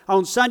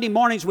On Sunday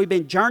mornings, we've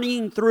been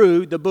journeying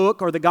through the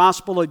book or the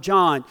Gospel of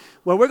John.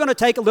 Well, we're going to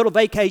take a little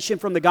vacation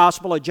from the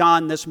Gospel of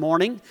John this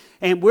morning,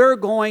 and we're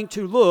going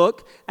to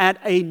look at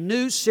a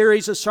new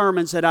series of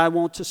sermons that I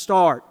want to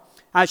start.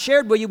 I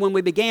shared with you when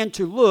we began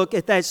to look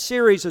at that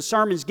series of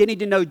sermons, Getting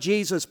to Know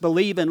Jesus,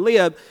 Believe and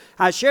Live,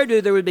 I shared with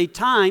you there would be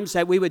times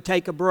that we would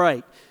take a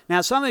break.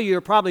 Now, some of you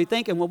are probably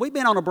thinking, well, we've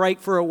been on a break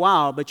for a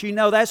while, but you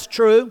know that's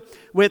true.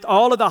 With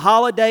all of the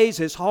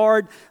holidays, it's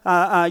hard.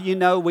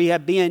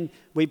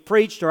 We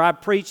preached, or I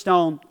preached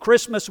on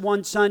Christmas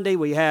one Sunday.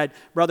 We had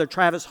Brother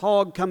Travis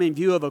Hogg come in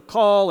view of a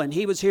call, and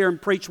he was here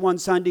and preached one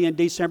Sunday in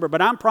December.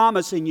 But I'm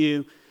promising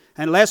you,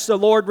 unless the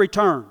Lord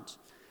returns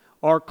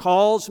or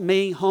calls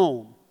me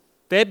home,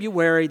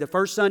 February, the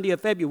first Sunday of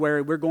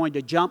February, we're going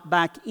to jump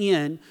back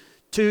in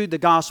to the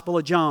Gospel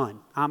of John.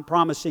 I'm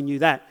promising you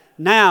that.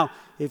 Now,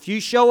 if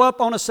you show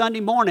up on a Sunday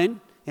morning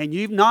and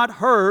you've not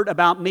heard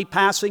about me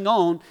passing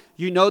on,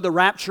 you know the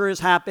rapture has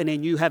happened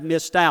and you have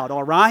missed out,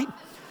 all right?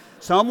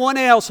 Someone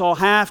else will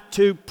have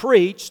to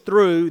preach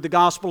through the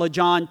Gospel of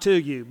John to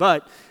you.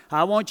 But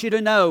I want you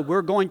to know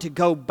we're going to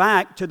go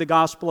back to the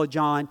Gospel of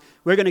John.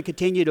 We're going to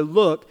continue to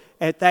look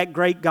at that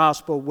great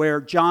gospel where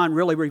John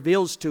really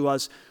reveals to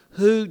us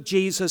who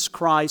Jesus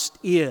Christ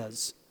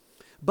is.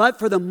 But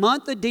for the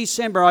month of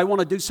December, I want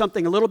to do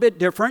something a little bit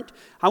different.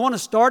 I want to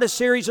start a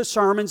series of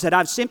sermons that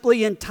I've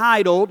simply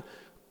entitled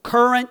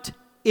Current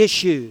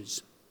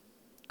Issues.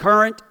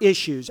 Current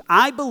Issues.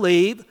 I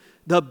believe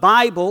the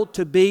Bible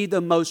to be the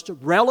most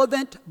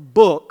relevant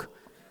book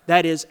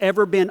that has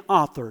ever been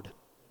authored.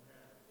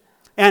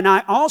 And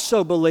I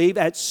also believe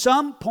at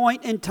some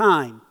point in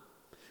time,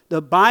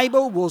 the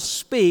Bible will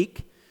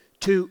speak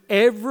to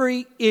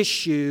every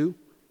issue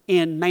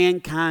in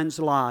mankind's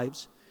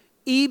lives,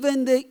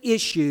 even the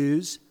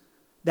issues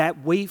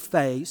that we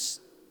face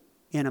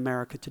in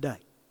America today.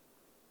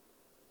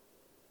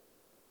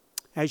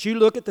 As you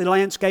look at the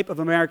landscape of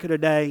America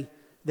today,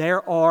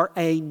 there are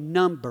a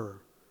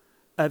number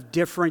of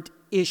different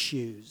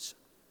issues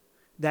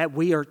that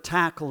we are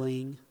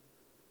tackling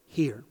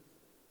here.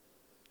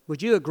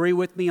 Would you agree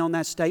with me on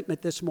that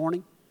statement this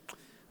morning?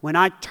 When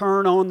I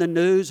turn on the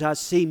news, I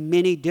see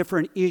many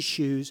different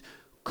issues,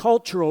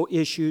 cultural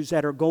issues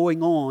that are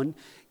going on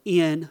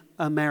in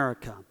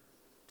America.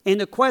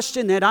 And the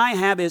question that I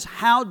have is,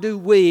 how do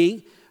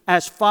we,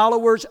 as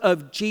followers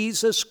of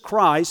Jesus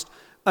Christ,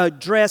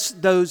 address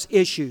those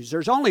issues?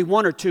 There's only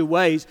one or two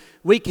ways.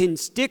 We can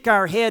stick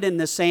our head in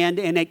the sand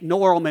and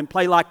ignore them and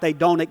play like they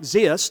don't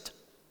exist.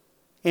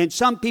 And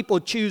some people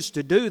choose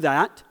to do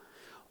that.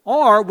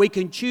 Or we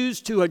can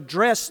choose to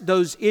address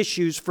those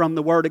issues from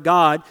the Word of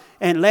God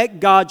and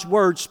let God's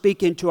Word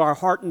speak into our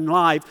heart and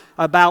life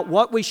about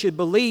what we should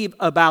believe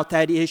about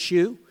that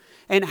issue.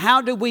 And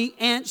how do we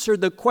answer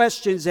the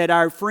questions that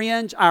our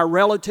friends, our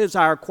relatives,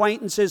 our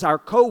acquaintances, our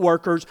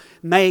co-workers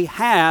may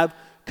have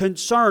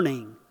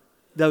concerning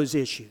those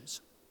issues?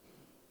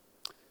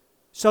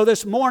 So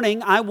this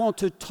morning, I want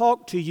to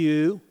talk to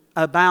you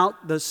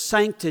about the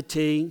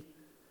sanctity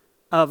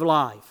of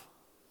life.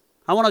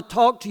 I want to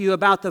talk to you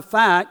about the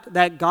fact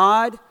that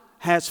God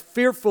has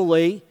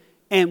fearfully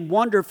and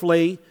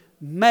wonderfully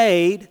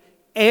made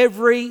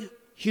every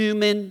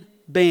human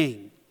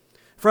being.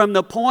 From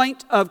the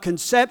point of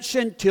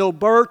conception till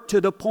birth to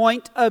the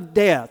point of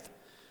death,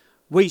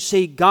 we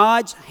see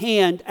God's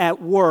hand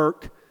at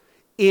work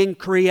in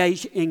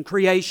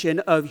creation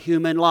of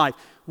human life.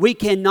 We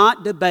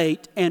cannot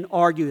debate and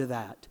argue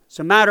that. As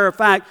a matter of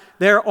fact,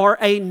 there are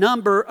a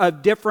number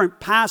of different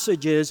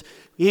passages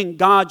in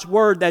God's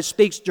Word that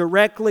speaks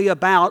directly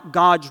about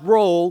God's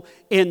role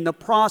in the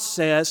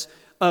process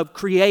of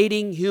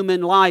creating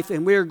human life,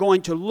 and we're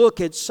going to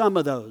look at some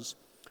of those.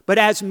 But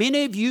as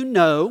many of you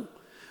know,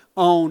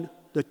 on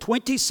the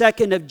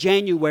 22nd of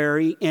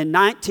January in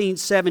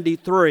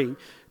 1973,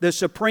 the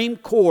Supreme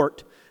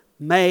Court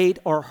made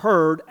or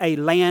heard a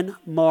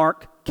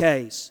landmark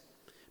case.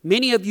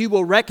 Many of you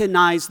will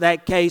recognize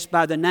that case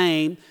by the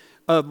name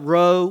of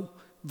Roe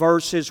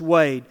versus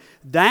Wade.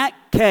 That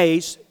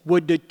case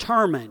would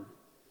determine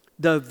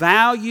the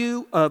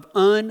value of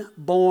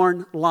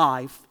unborn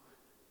life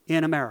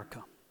in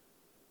America.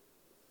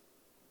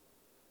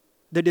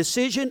 The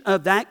decision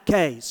of that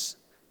case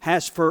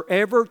has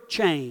forever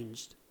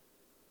changed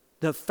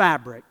the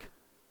fabric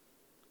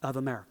of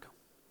America.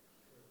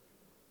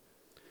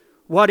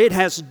 What it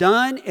has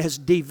done is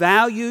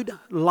devalued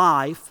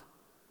life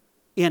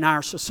in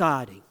our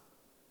society.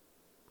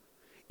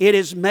 It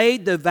has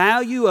made the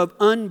value of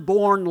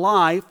unborn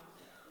life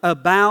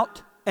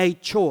about a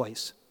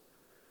choice.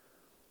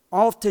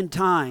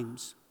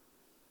 Oftentimes,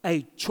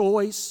 a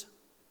choice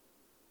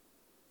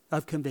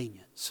of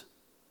convenience.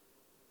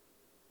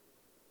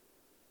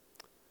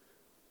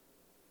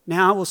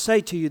 Now, I will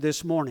say to you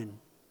this morning,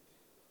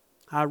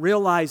 I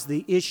realize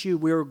the issue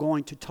we're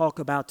going to talk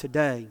about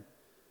today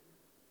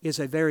is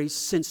a very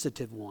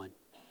sensitive one.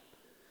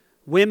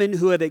 Women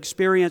who have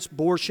experienced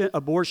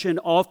abortion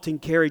often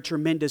carry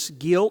tremendous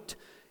guilt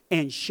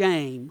and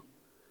shame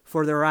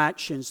for their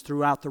actions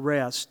throughout the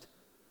rest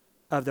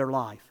of their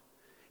life.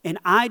 And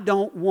I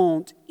don't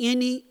want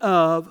any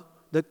of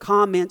the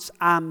comments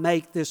I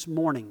make this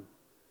morning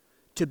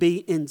to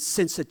be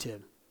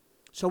insensitive.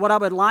 So what I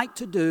would like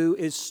to do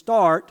is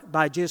start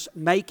by just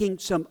making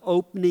some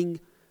opening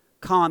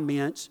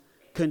comments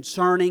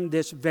concerning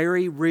this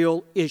very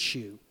real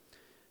issue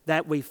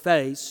that we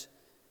face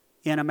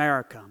in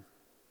America.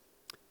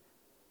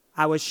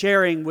 I was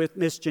sharing with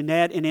Miss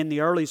Jeanette and in the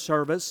early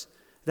service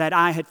that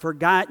I had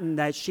forgotten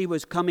that she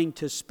was coming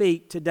to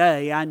speak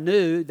today. I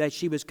knew that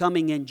she was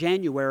coming in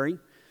January,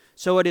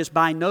 so it is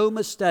by no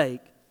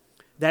mistake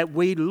that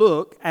we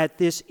look at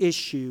this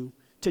issue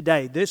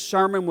today. This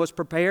sermon was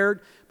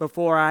prepared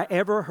before I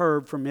ever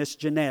heard from Miss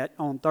Jeanette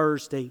on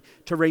Thursday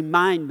to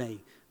remind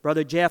me,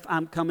 Brother Jeff,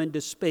 I'm coming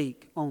to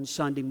speak on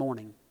Sunday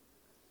morning.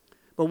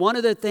 But one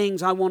of the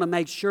things I want to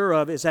make sure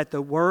of is that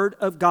the Word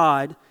of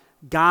God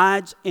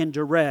guides and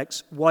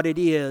directs what it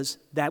is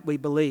that we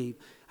believe.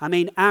 I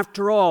mean,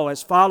 after all,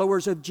 as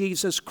followers of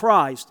Jesus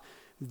Christ,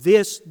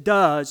 this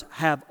does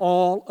have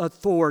all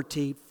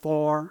authority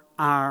for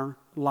our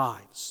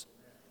lives.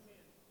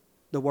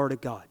 The Word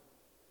of God.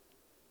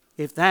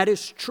 If that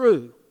is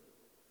true,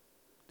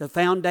 the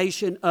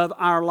foundation of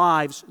our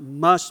lives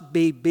must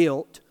be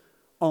built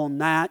on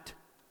that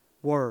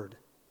Word.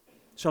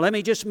 So let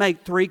me just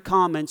make 3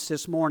 comments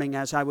this morning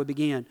as I would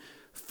begin.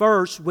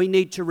 First, we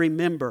need to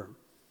remember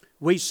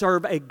we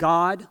serve a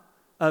God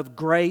of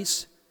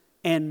grace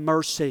and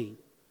mercy.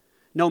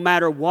 No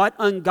matter what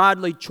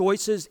ungodly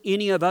choices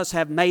any of us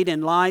have made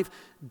in life,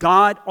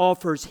 God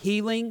offers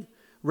healing,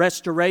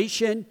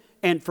 restoration,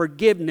 and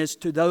forgiveness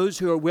to those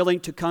who are willing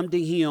to come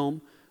to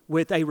Him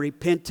with a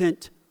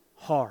repentant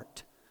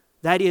heart.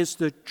 That is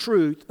the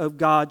truth of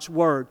God's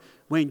Word.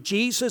 When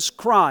Jesus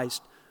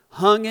Christ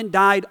hung and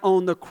died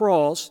on the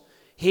cross,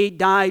 He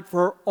died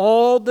for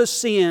all the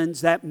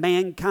sins that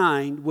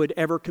mankind would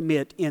ever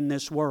commit in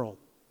this world.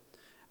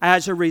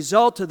 As a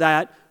result of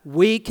that,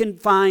 we can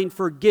find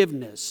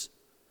forgiveness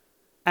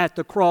at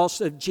the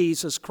cross of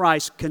Jesus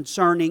Christ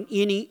concerning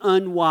any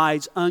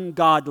unwise,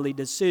 ungodly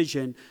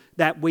decision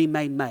that we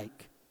may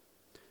make.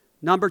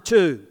 Number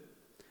 2,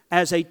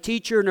 as a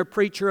teacher and a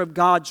preacher of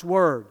God's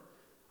Word,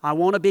 I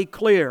want to be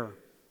clear.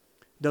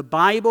 The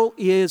Bible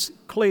is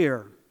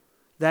clear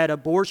that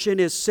abortion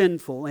is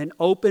sinful and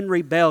open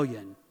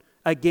rebellion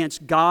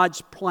against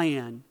God's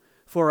plan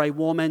for a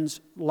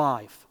woman's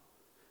life.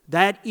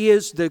 That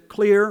is the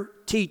clear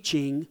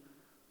teaching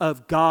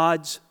of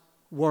God's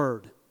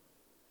Word.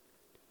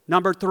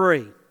 Number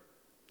 3,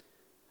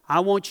 I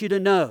want you to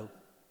know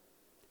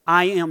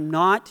I am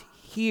not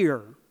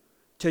here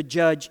to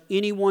judge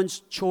anyone's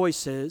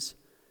choices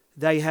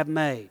they have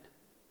made.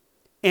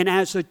 And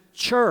as a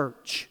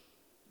church,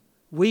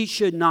 we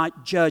should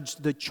not judge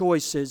the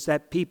choices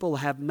that people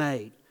have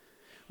made.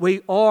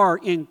 We are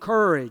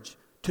encouraged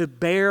to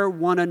bear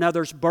one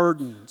another's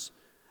burdens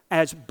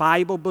as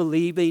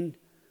Bible-believing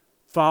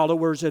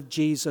followers of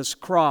Jesus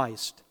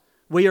Christ.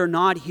 We are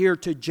not here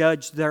to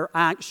judge their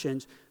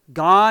actions.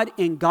 God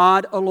and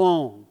God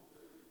alone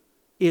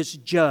is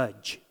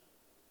judge.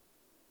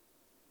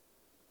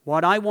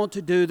 What I want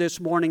to do this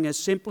morning is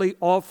simply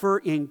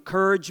offer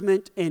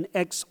encouragement and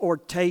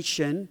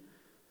exhortation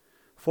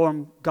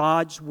from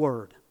God's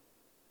Word.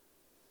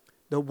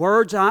 The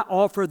words I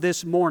offer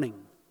this morning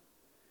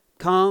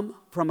come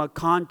from a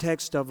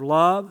context of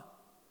love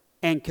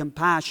and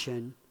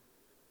compassion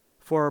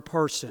for a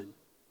person.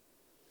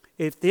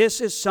 If this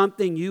is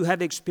something you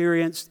have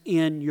experienced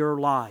in your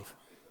life,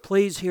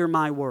 please hear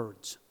my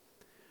words.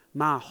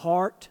 My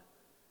heart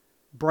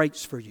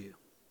breaks for you.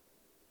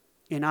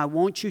 And I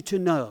want you to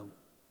know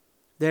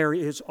there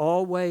is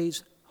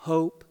always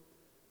hope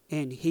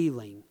and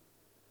healing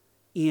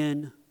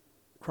in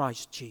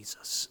Christ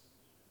Jesus.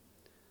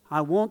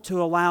 I want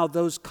to allow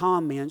those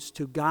comments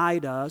to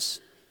guide us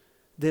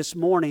this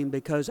morning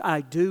because I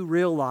do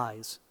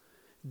realize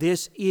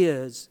this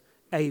is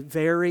a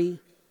very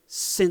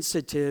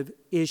sensitive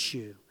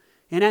issue.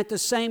 And at the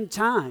same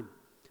time,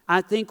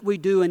 I think we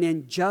do an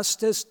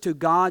injustice to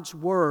God's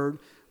Word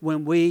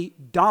when we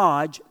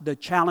dodge the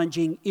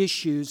challenging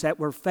issues that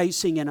we're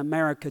facing in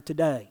America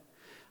today.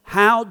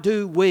 How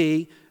do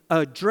we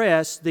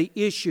address the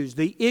issues?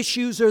 The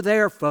issues are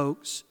there,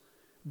 folks.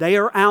 They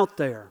are out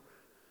there.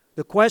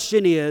 The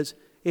question is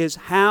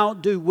how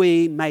do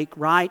we make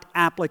right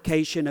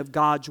application of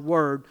God's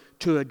Word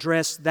to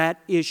address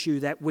that issue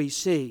that we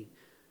see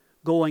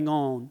going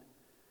on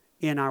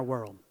in our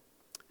world?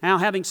 Now,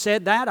 having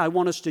said that, I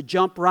want us to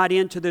jump right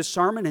into this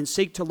sermon and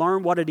seek to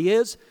learn what it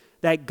is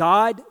that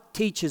God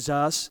teaches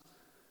us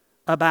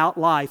about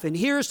life. And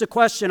here's the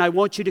question I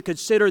want you to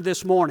consider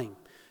this morning.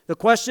 The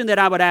question that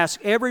I would ask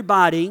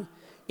everybody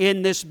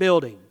in this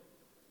building.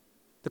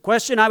 The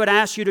question I would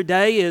ask you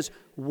today is,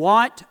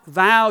 what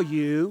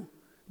value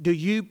do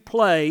you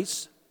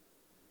place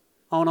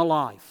on a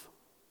life?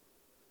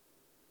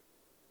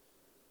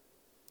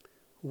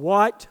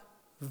 What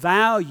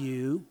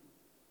value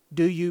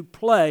do you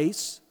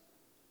place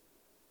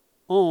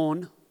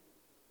on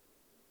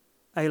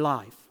a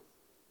life?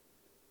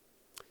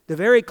 The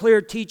very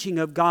clear teaching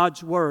of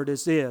God's Word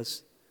is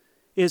this,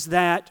 is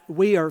that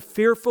we are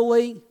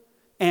fearfully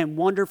and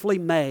wonderfully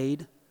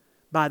made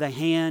by the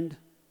hand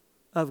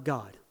of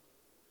God.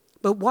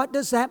 But what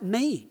does that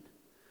mean?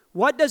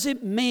 What does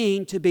it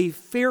mean to be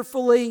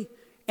fearfully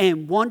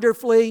and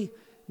wonderfully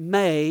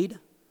made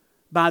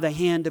by the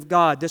hand of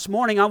God? This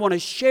morning I want to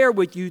share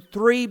with you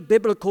 3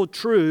 biblical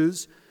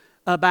truths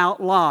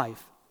about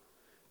life.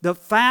 The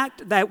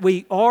fact that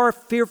we are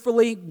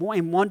fearfully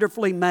and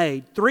wonderfully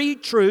made. 3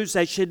 truths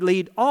that should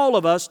lead all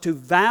of us to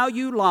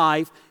value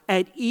life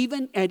at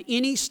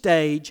any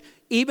stage,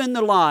 even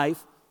the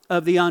life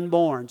of the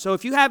unborn. So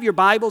if you have your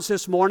Bibles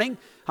this morning,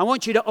 I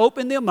want you to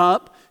open them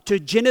up to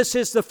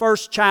Genesis, the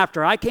 1st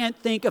chapter. I can't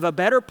think of a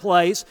better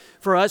place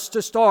for us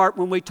to start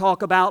when we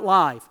talk about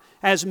life.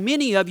 As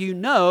many of you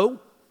know,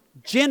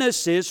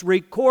 Genesis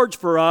records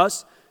for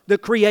us the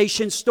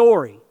creation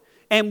story.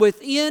 And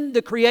within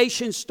the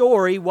creation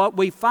story, what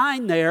we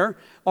find there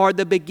are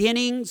the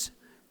beginnings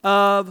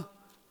of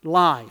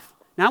life.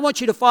 Now, I want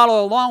you to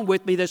follow along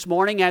with me this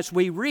morning as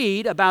we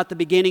read about the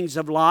beginnings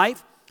of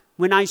life.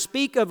 When I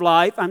speak of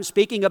life, I'm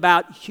speaking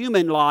about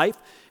human life.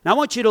 And I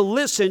want you to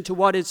listen to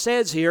what it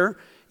says here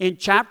in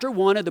chapter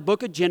 1 of the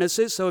book of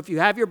Genesis. So if you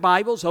have your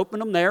Bibles, open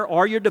them there,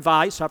 or your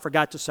device. I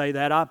forgot to say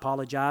that. I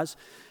apologize.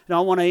 I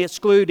don't want to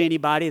exclude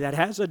anybody that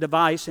has a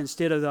device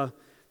instead of the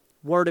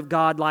Word of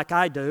God like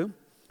I do.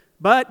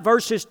 But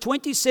verses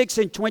 26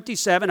 and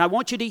 27, I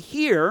want you to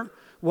hear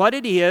what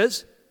it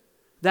is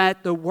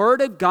that the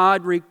Word of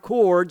God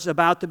records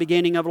about the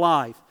beginning of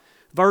life.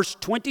 Verse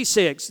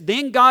 26,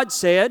 then God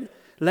said,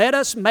 let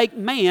us make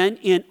man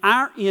in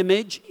our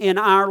image, in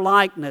our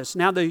likeness.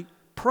 Now the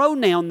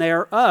pronoun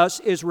there,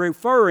 us, is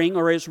referring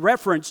or is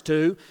reference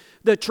to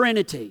the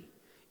Trinity.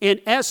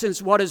 In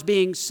essence, what is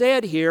being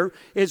said here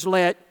is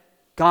let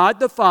God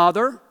the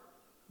Father,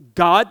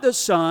 God the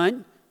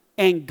Son,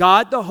 and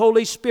God the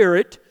Holy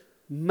Spirit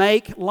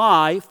make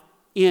life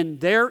in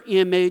their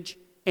image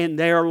and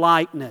their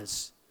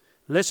likeness.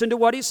 Listen to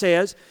what he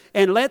says.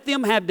 And let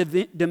them have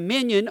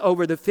dominion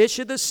over the fish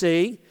of the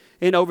sea,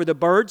 and over the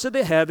birds of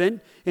the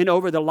heaven, and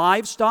over the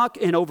livestock,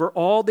 and over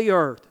all the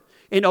earth,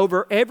 and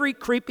over every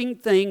creeping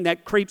thing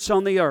that creeps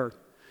on the earth.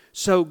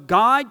 So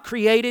God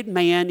created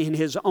man in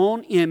his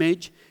own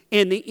image.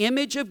 In the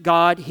image of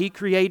God he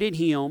created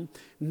him.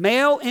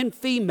 Male and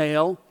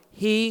female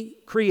he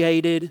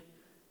created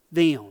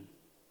them.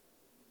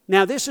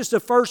 Now, this is the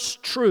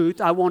first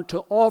truth I want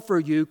to offer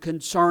you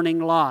concerning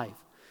life.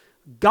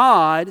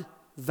 God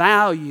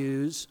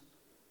values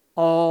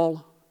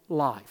all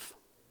life.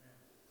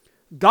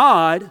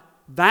 God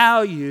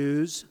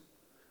values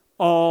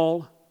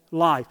all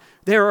life.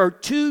 There are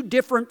 2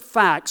 different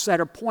facts that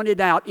are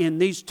pointed out in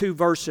these 2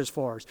 verses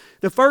for us.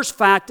 The first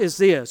fact is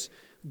this: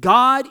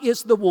 God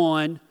is the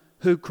one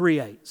who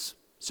creates.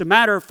 As a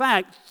matter of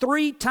fact,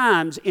 3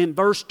 times in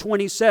verse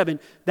 27,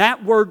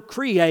 that word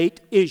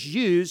create is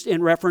used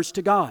in reference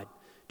to God.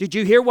 Did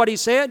you hear what he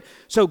said?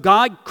 So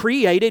God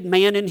created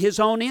man in his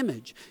own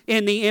image.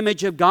 In the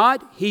image of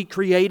God, he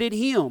created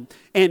him.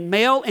 And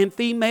male and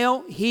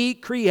female, he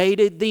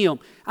created them.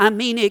 I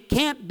mean, it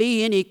can't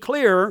be any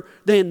clearer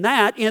than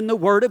that in the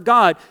Word of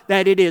God,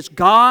 that it is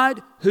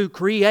God who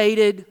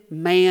created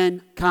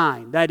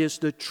mankind. That is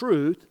the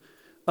truth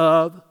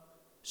of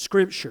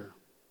Scripture.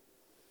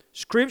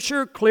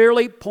 Scripture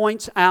clearly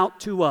points out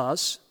to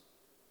us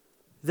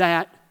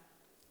that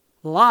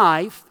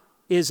life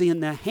is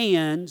in the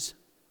hands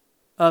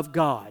of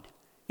God.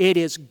 It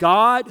is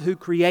God who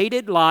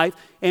created life,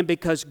 and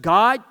because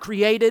God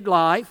created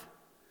life,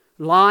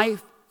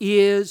 life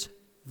is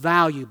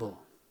valuable.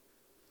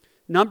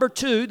 Number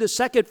 2, the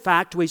second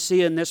fact we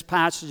see in this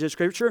passage of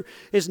Scripture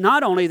is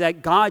not only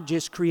that God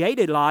just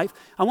created life.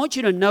 I want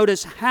you to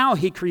notice how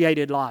he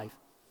created life.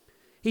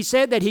 He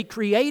said that he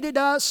created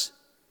us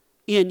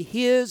in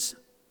his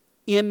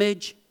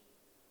image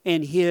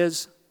and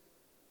his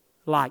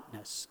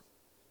likeness.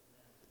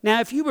 Now,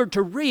 if you were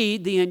to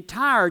read the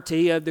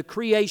entirety of the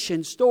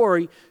creation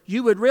story,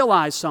 you would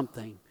realize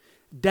something.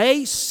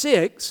 Day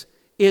 6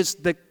 is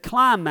the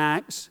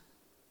climax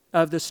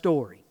of the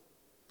story.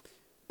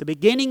 The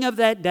beginning of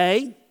that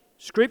day,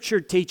 Scripture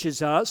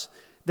teaches us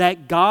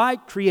that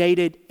God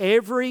created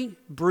every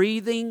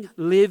breathing,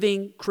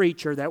 living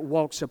creature that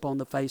walks upon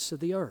the face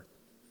of the earth.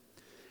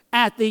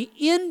 At the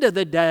end of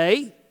the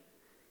day,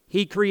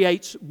 he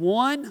creates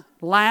one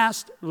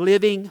last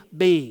living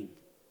being.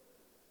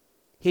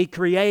 He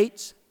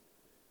creates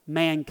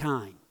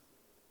mankind.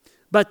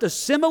 But the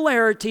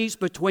similarities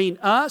between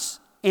us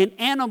and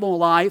animal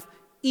life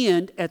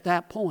end at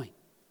that point.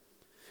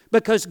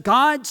 Because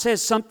God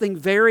says something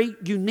very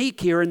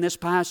unique here in this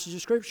passage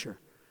of Scripture.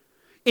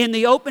 In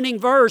the opening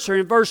verse, or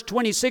in verse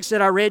 26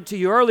 that I read to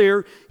you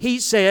earlier, he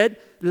said,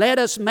 let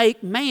us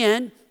make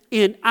man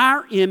in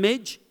our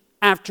image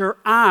after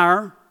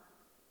our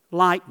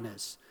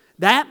likeness.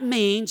 That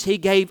means he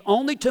gave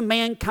only to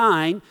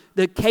mankind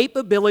the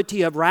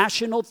capability of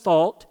rational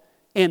thought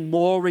and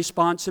moral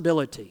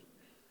responsibility.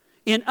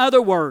 In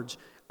other words,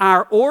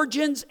 our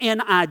origins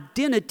and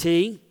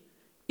identity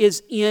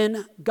is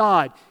in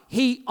God.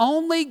 He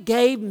only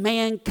gave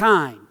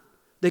mankind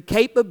the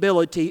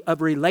capability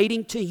of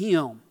relating to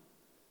Him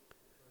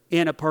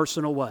in a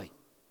personal way.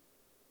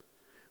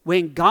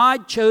 When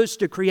God chose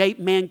to create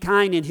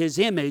mankind in His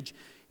image,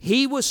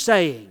 He was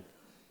saying,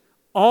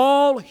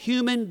 all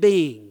human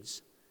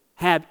beings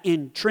have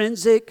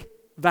intrinsic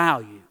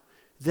value.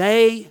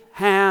 They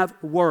have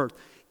worth.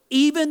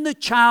 Even the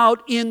child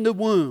in the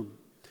womb,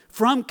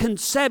 from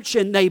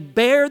conception, they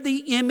bear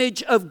the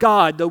image of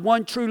God, the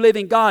one true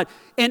living God.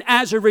 And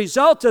as a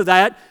result of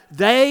that,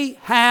 they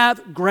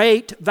have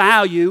great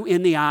value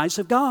in the eyes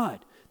of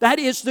God. That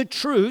is the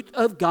truth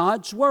of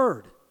God's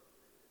Word.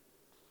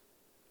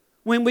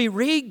 When we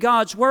read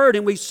God's Word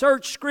and we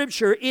search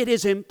Scripture, it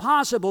is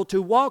impossible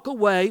to walk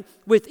away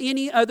with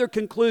any other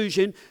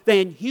conclusion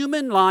than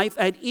human life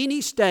at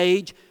any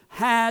stage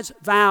has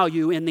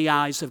value in the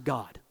eyes of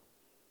God.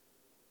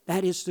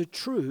 That is the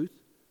truth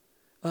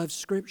of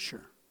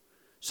Scripture.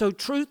 So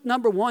truth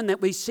number one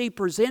that we see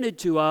presented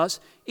to us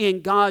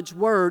in God's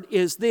Word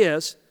is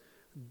this: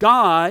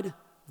 God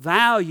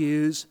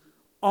values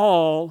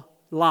all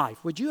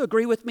life. Would you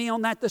agree with me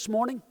on that this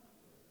morning?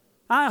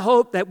 I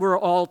hope that we're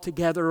all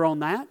together on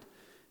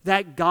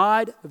that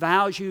God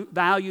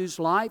values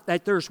life,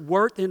 that there's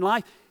worth in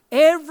life.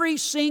 Every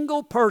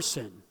single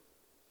person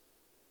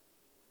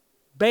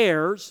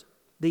bears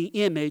the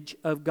image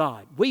of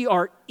God. We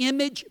are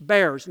image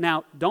bearers.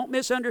 Now, don't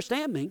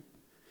misunderstand me.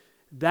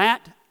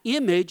 That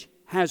image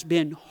has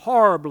been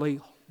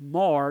horribly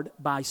marred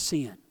by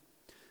sin.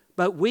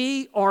 But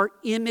we are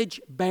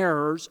image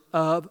bearers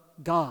of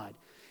God.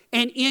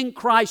 And in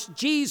Christ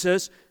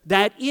Jesus,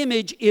 that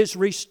image is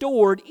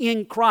restored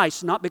in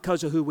Christ, not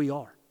because of who we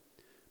are.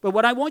 But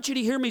what I want you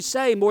to hear me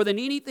say more than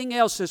anything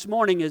else this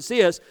morning is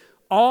this: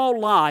 all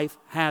life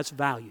has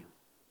value.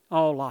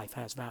 All life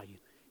has value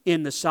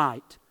in the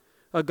sight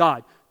of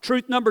God.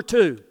 Truth number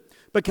two: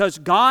 because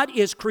God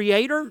is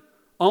creator,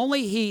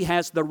 only He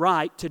has the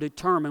right to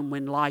determine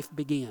when life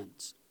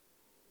begins.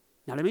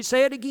 Now let me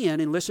say it again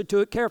and listen to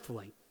it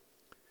carefully.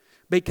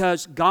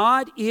 Because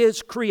God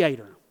is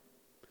creator,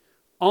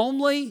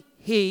 only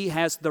He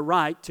has the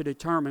right to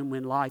determine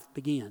when life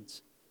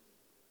begins.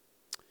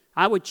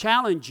 I would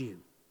challenge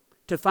you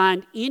to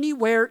find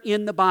anywhere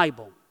in the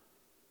Bible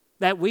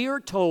that we are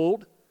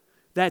told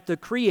that the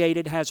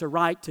created has a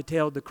right to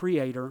tell the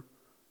Creator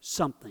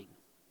something.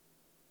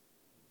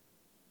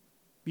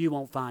 You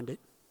won't find it.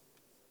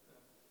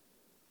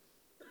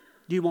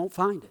 You won't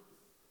find it.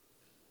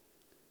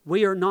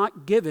 We are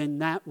not given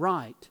that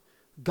right.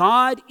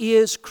 God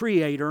is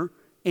creator,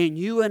 and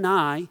you and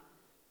I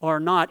are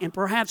not. And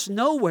perhaps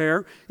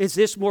nowhere is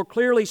this more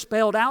clearly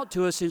spelled out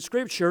to us in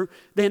Scripture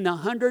than the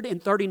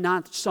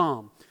 139th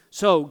Psalm.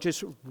 So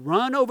just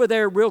run over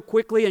there real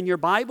quickly in your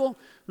Bible.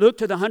 Look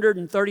to the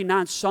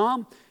 139th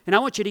Psalm. And I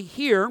want you to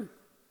hear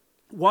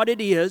what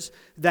it is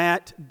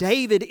that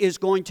David is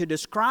going to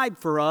describe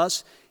for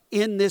us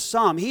in this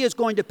psalm. He is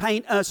going to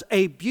paint us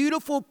a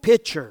beautiful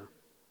picture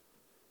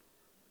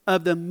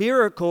of the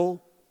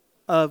miracle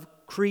of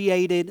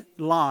created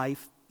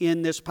life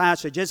in this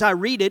passage. As I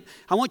read it,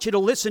 I want you to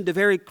listen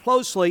very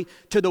closely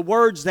to the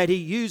words that he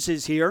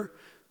uses here.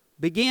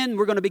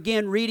 We're going to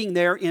begin reading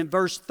there in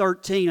verse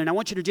 13, and I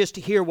want you to just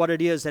hear what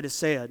it is that is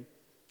said.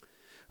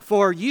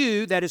 For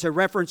you, that is a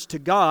reference to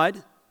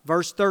God,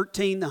 verse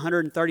 13, the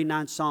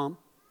 139th Psalm.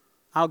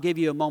 I'll give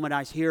you a moment.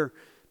 I hear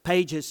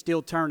pages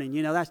still turning.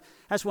 You know,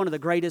 that's one of the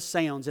greatest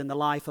sounds in the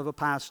life of a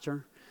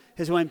pastor,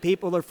 is when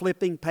people are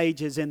flipping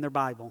pages in their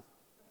Bible.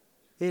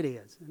 It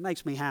is. It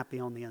makes me happy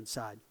on the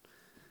inside.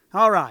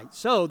 All right,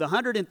 so the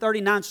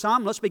 139th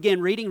Psalm, let's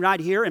begin reading right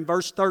here in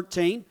verse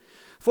 13.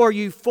 For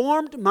you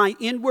formed my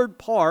inward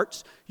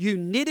parts, you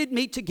knitted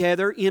me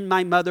together in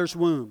my mother's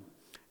womb.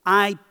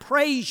 I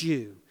praise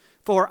you,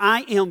 for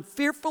I am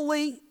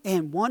fearfully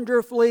and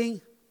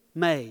wonderfully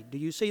made. Do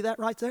you see that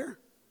right there?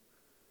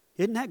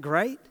 Isn't that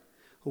great?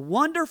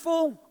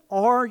 Wonderful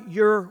are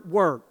your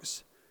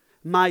works.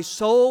 My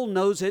soul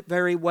knows it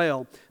very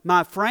well.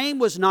 My frame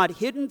was not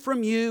hidden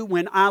from you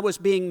when I was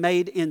being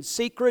made in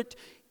secret,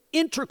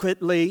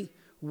 intricately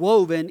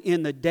woven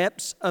in the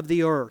depths of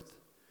the earth.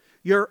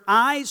 Your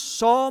eyes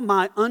saw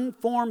my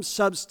unformed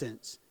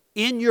substance.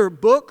 In your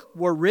book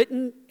were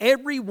written,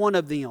 every one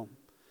of them,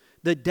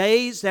 the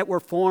days that were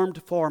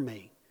formed for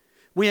me,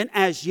 when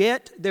as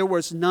yet there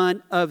was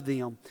none of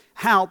them.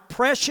 How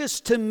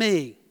precious to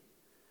me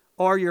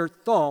are your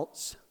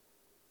thoughts,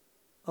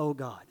 O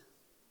God.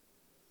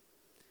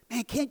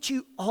 Man, can't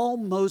you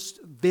almost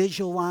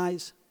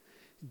visualize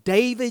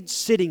David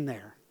sitting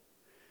there,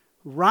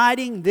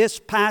 writing this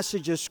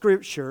passage of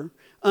Scripture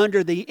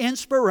under the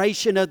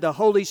inspiration of the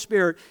Holy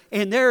Spirit,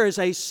 and there is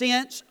a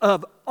sense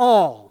of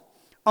awe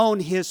on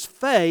his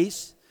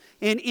face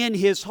and in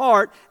his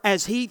heart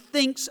as he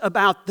thinks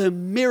about the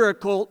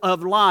miracle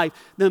of life,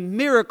 the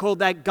miracle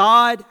that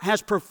God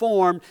has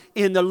performed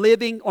in the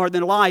living or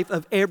the life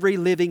of every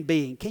living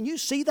being. Can you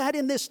see that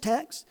in this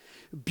text?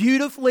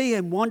 Beautifully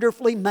and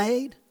wonderfully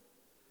made.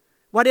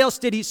 What else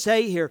did he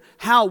say here?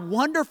 How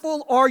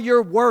wonderful are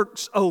your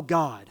works, O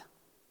God.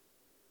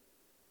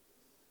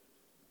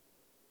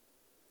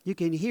 You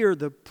can hear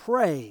the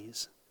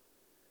praise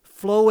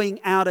flowing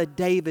out of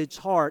David's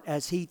heart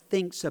as he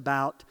thinks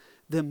about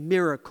the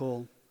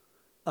miracle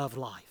of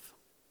life.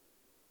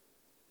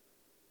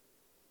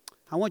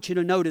 I want you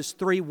to notice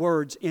 3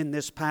 words in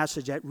this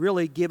passage that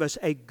really give us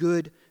a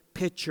good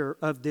picture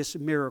of this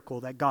miracle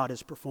that God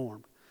has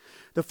performed.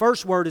 The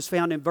first word is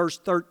found in verse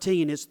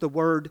 13. It's the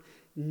word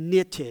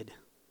knitted.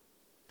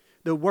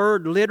 The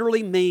word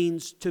literally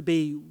means to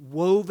be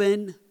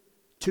woven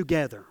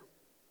together.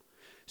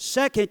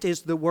 Second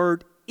is the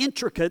word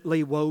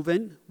intricately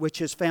woven,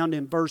 which is found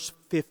in verse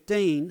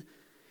 15,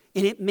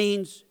 and it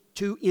means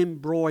to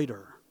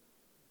embroider.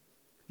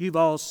 You've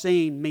all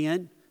seen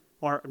men,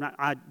 or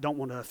I don't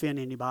want to offend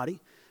anybody.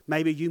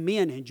 Maybe you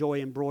men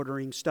enjoy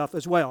embroidering stuff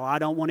as well. I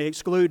don't want to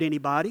exclude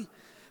anybody.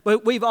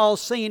 But we've all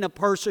seen a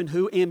person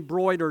who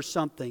embroiders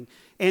something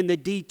and the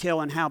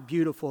detail and how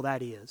beautiful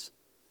that is.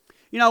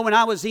 You know, when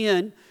I was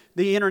in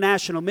the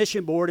International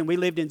Mission Board and we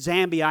lived in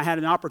Zambia, I had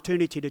an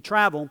opportunity to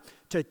travel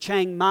to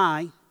Chiang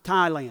Mai,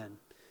 Thailand.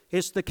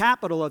 It's the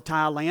capital of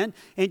Thailand.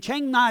 And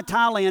Chiang Mai,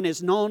 Thailand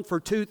is known for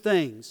 2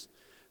 things.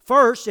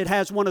 First, it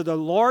has one of the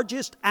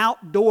largest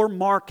outdoor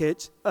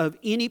markets of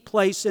any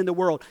place in the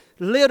world.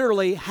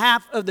 Literally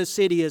half of the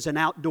city is an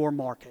outdoor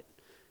market.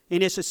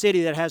 And it's a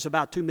city that has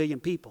about 2 million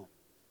people.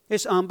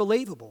 It's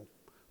unbelievable.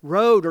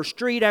 Road or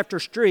street after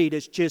street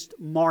is just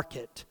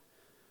market.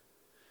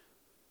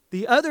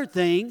 The other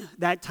thing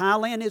that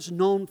Thailand is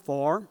known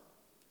for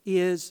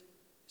is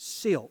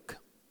silk.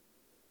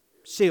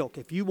 Silk.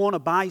 If you want to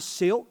buy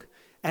silk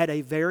at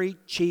a very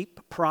cheap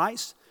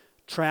price,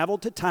 travel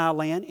to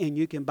Thailand and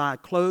you can buy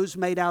clothes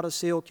made out of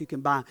silk. You can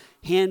buy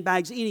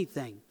handbags,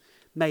 anything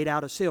made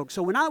out of silk.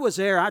 So when I was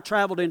there, I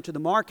traveled into the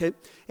market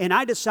and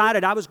I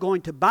decided I was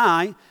going to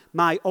buy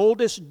my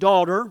oldest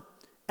daughter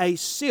a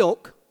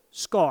silk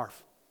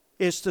scarf.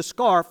 It's the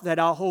scarf that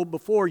I'll hold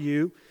before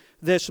you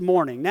this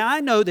morning. Now, I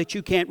know that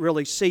you can't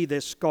really see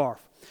this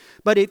scarf,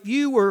 but if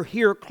you were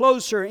here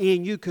closer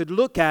and you could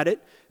look at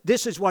it,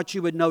 this is what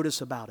you would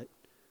notice about it.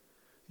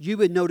 You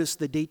would notice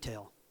the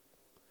detail.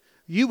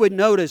 You would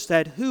notice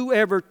that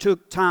whoever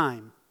took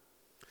time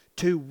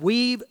to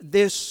weave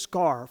this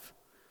scarf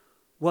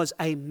was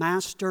a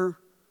master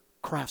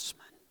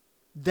craftsman.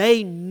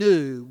 They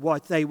knew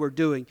what they were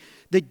doing.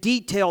 The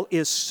detail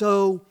is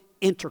so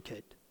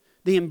intricate.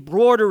 The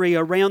embroidery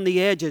around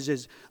the edges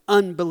is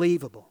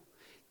unbelievable.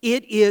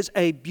 It is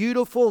a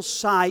beautiful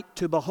sight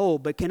to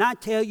behold. But can I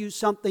tell you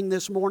something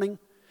this morning?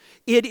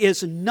 It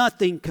is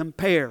nothing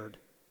compared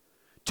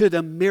to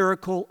the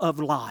miracle of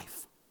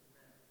life.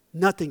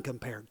 Nothing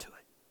compared to it.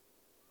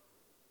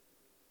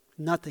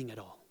 Nothing at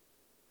all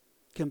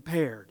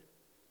compared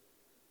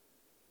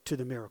to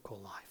the miracle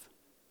of life.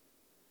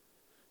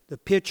 The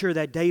picture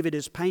that David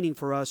is painting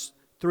for us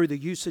through the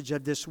usage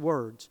of this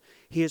words,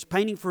 he is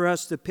painting for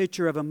us the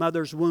picture of a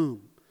mother's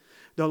womb.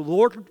 The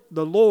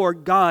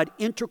Lord God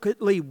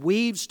intricately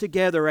weaves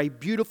together a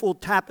beautiful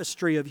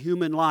tapestry of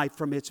human life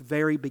from its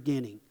very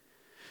beginning.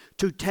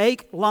 To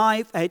take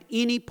life at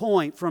any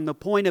point, from the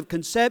point of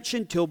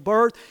conception till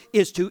birth,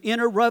 is to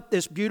interrupt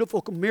this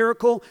beautiful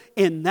miracle,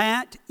 and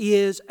that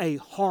is a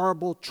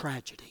horrible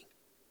tragedy.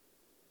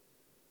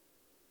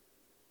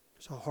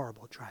 It's a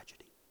horrible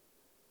tragedy.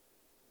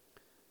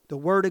 The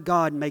Word of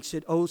God makes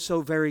it oh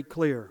so very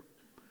clear.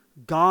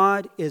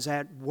 God is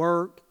at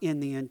work in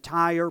the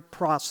entire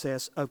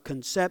process of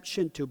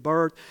conception to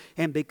birth.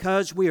 And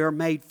because we are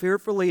made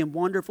fearfully and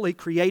wonderfully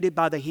created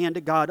by the hand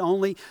of God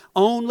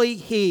only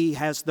He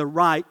has the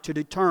right to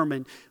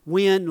determine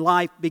when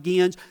life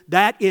begins.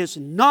 That is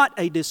not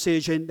a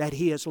decision that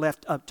He has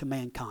left up to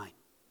mankind.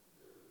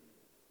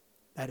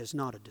 That is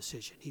not a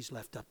decision He's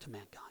left up to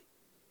mankind.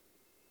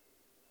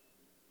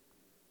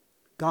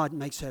 God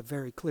makes that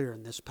very clear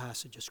in this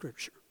passage of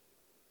Scripture.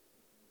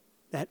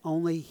 That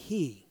only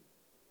He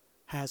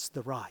has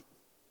the right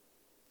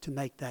to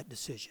make that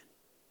decision,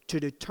 to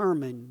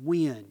determine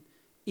when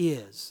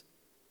is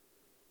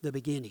the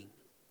beginning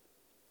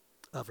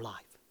of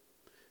life.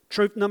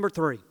 Truth number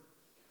 3.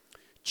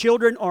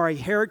 Children are a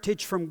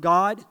heritage from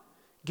God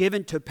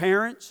given to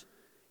parents,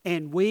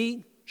 and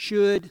we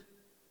should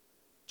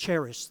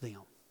cherish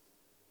them.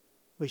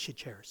 We should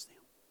cherish them.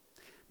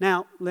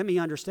 Now, let me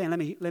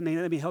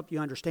help you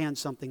understand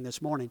something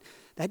this morning.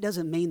 That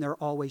doesn't mean they're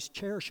always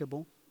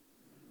cherishable.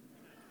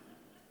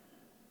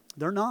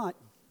 They're not.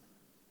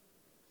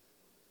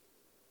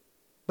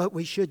 But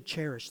we should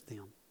cherish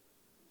them.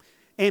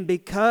 And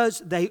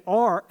because they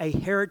are a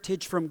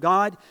heritage from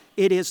God,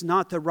 it is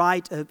not the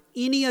right of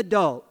any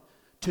adult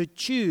to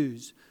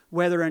choose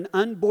whether an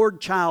unborn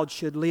child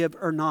should live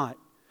or not.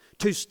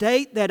 To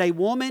state that a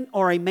woman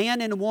or a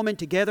man and a woman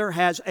together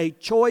has a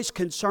choice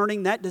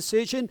concerning that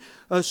decision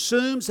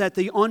assumes that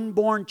the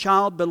unborn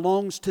child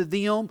belongs to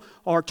them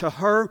or to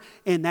her,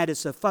 and that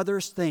is the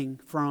furthest thing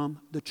from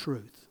the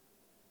truth.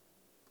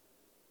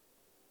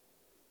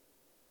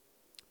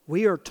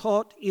 We are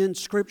taught in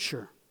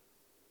Scripture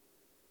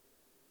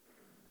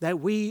that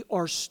we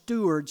are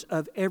stewards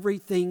of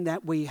everything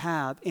that we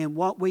have, and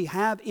what we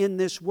have in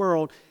this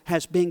world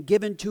has been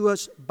given to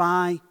us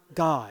by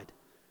God.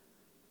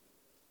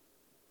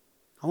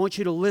 I want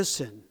you to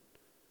listen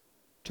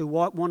to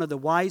what one of the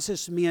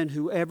wisest men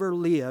who ever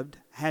lived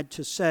had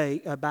to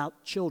say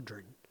about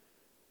children.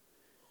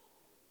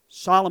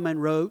 Solomon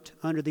wrote,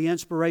 under the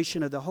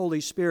inspiration of the Holy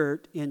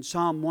Spirit, in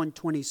Psalm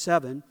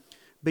 127,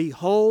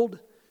 "Behold,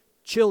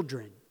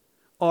 children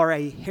are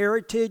a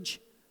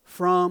heritage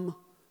from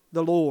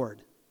the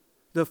Lord,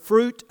 the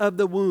fruit of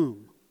the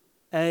womb,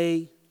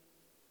 a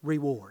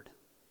reward."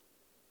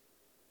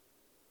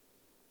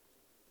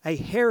 A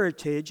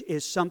heritage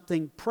is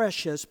something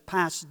precious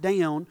passed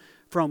down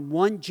from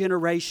one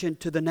generation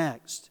to the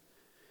next.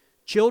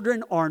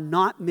 Children are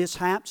not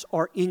mishaps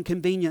or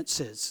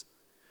inconveniences.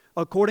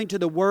 According to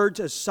the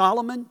words of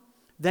Solomon,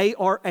 they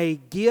are a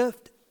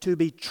gift to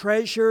be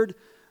treasured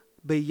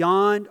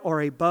beyond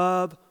or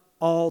above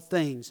all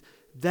things.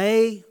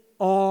 They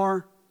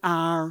are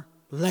our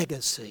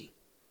legacy,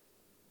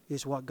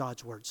 is what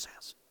God's Word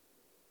says.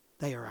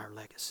 They are our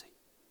legacy.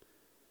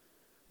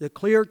 The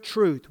clear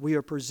truth we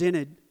are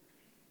presented,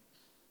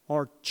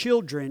 our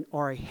children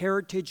are a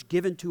heritage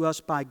given to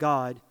us by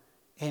God,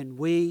 and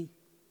we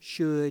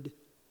should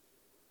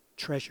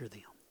treasure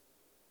them.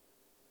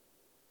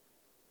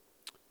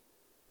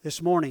 This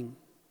morning,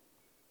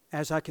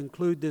 as I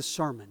conclude this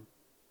sermon,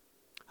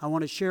 I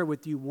want to share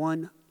with you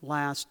one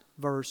last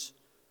verse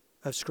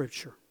of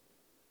Scripture.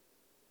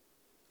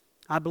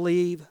 I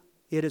believe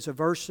it is a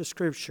verse of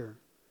Scripture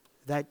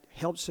that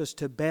helps us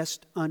to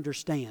best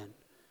understand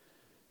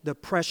the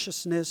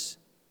preciousness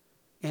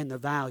and the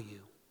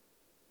value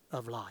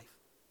of life.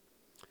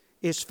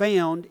 It's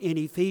found in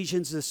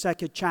Ephesians, the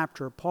 2nd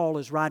chapter. Paul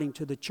is writing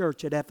to the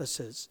church at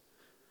Ephesus.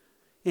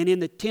 And in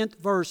the 10th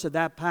verse of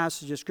that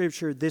passage of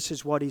Scripture, this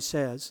is what he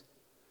says: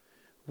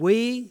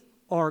 "We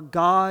are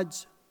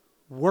God's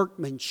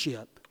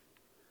workmanship,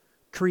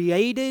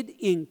 created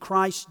in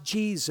Christ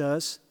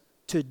Jesus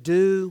to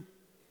do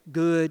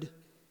good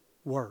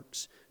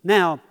works."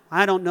 Now,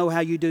 I don't know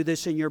how you do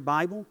this in your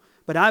Bible,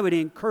 but I would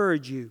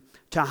encourage you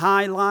to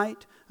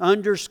highlight,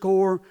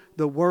 underscore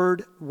the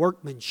word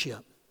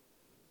workmanship.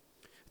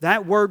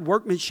 That word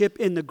workmanship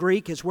in the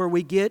Greek is where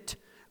we get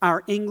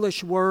our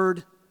English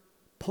word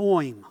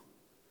poem.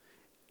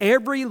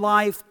 Every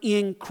life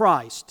in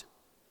Christ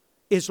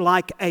is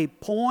like a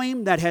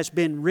poem that has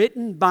been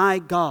written by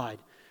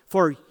God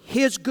for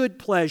His good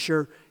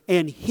pleasure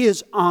and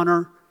His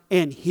honor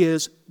and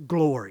His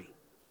glory,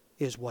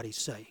 is what he's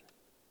saying.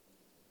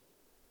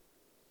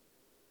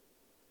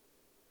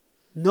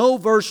 No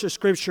verse of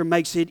Scripture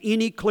makes it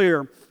any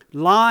clearer.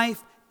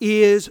 Life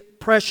is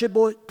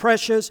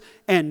precious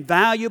and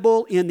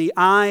valuable in the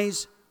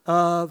eyes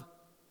of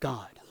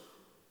God.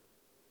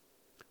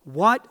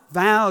 What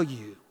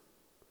value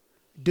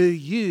do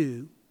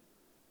you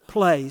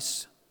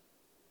place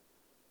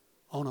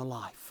on a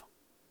life?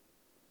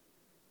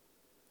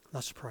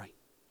 Let's pray.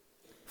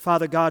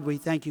 Father God, we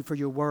thank You for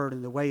Your Word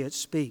and the way it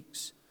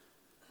speaks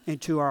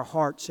into our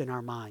hearts and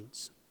our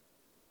minds.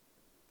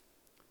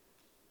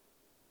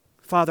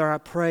 Father, I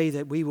pray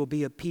that we will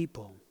be a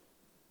people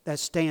that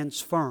stands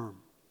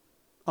firm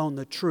on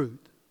the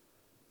truth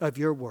of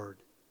Your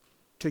Word,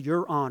 to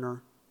Your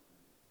honor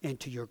and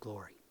to Your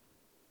glory.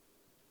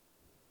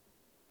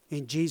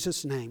 In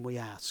Jesus' name we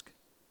ask.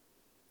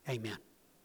 Amen.